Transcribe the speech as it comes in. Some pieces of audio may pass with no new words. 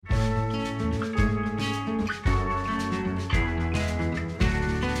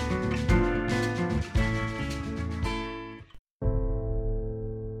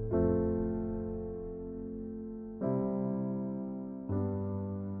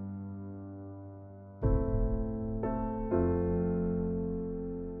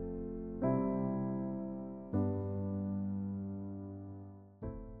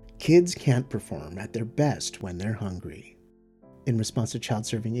Kids can't perform at their best when they're hungry. In response to Child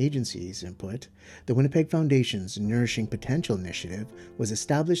Serving Agency's input, the Winnipeg Foundation's Nourishing Potential initiative was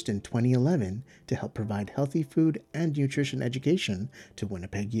established in 2011 to help provide healthy food and nutrition education to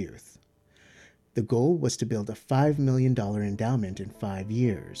Winnipeg youth. The goal was to build a $5 million endowment in 5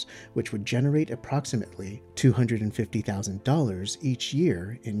 years, which would generate approximately $250,000 each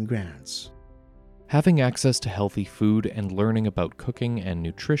year in grants. Having access to healthy food and learning about cooking and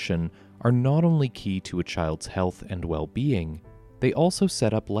nutrition are not only key to a child's health and well-being, they also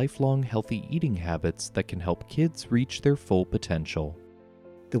set up lifelong healthy eating habits that can help kids reach their full potential.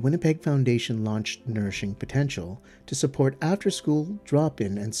 The Winnipeg Foundation launched Nourishing Potential to support after-school,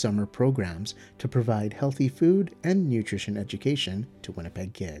 drop-in, and summer programs to provide healthy food and nutrition education to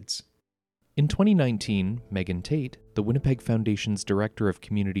Winnipeg kids. In 2019, Megan Tate, the Winnipeg Foundation's Director of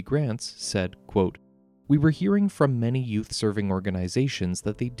Community Grants, said, quote, "We were hearing from many youth-serving organizations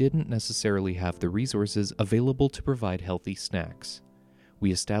that they didn't necessarily have the resources available to provide healthy snacks.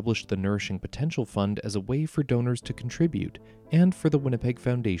 We established the Nourishing Potential Fund as a way for donors to contribute and for the Winnipeg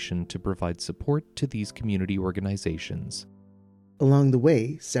Foundation to provide support to these community organizations." Along the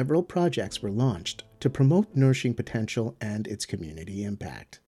way, several projects were launched to promote Nourishing Potential and its community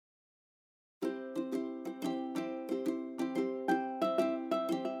impact.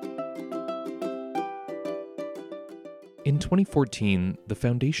 In 2014, the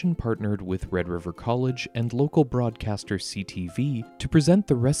Foundation partnered with Red River College and local broadcaster CTV to present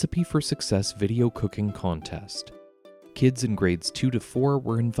the Recipe for Success video cooking contest. Kids in grades 2 to 4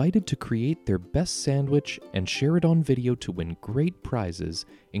 were invited to create their best sandwich and share it on video to win great prizes,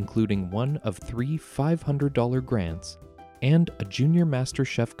 including one of 3 $500 grants and a Junior Master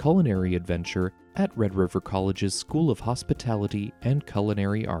Chef culinary adventure at Red River College's School of Hospitality and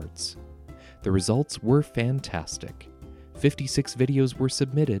Culinary Arts. The results were fantastic. 56 videos were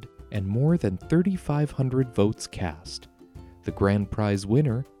submitted and more than 3,500 votes cast. The grand prize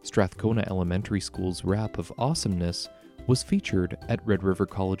winner, Strathcona Elementary School's Wrap of Awesomeness, was featured at Red River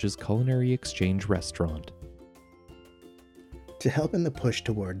College's Culinary Exchange restaurant. To help in the push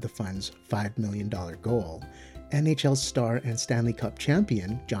toward the fund's $5 million goal, NHL star and Stanley Cup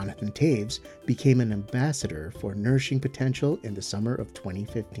champion Jonathan Toews became an ambassador for Nourishing Potential in the summer of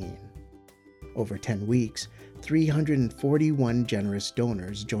 2015. Over 10 weeks, 341 generous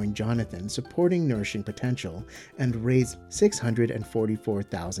donors joined Jonathan supporting Nourishing Potential and raised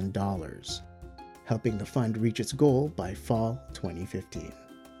 $644,000, helping the fund reach its goal by fall 2015.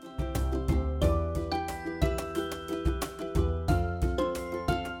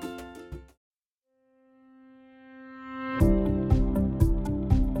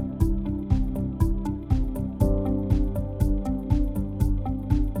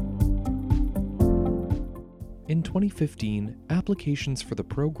 In 2015, applications for the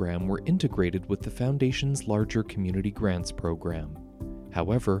program were integrated with the Foundation's larger Community Grants program.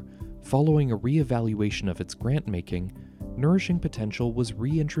 However, following a re-evaluation of its grant-making, Nourishing Potential was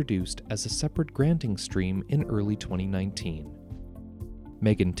reintroduced as a separate granting stream in early 2019.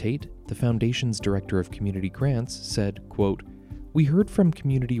 Megan Tate, the Foundation's Director of Community Grants, said, quote, "We heard from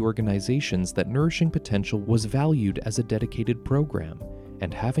community organizations that Nourishing Potential was valued as a dedicated program,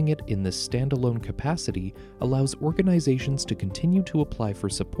 and having it in this standalone capacity allows organizations to continue to apply for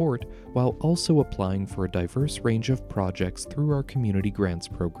support while also applying for a diverse range of projects through our Community Grants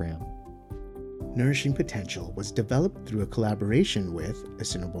program." Nourishing Potential was developed through a collaboration with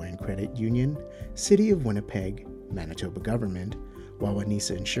Assiniboine Credit Union, City of Winnipeg, Manitoba Government,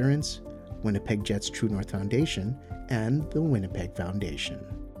 Wawanesa Insurance, Winnipeg Jets True North Foundation, and the Winnipeg Foundation,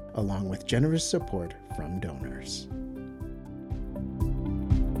 along with generous support from donors.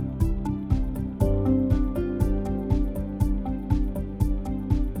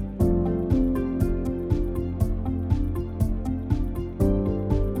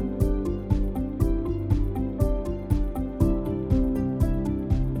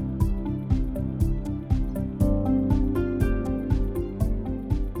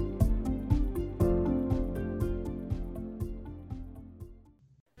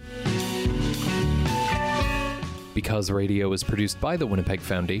 Because Radio is produced by the Winnipeg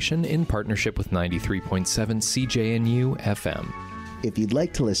Foundation in partnership with 93.7 CJNU FM. If you'd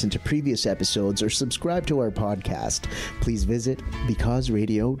like to listen to previous episodes or subscribe to our podcast, please visit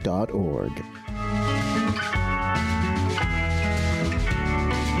becauseradio.org.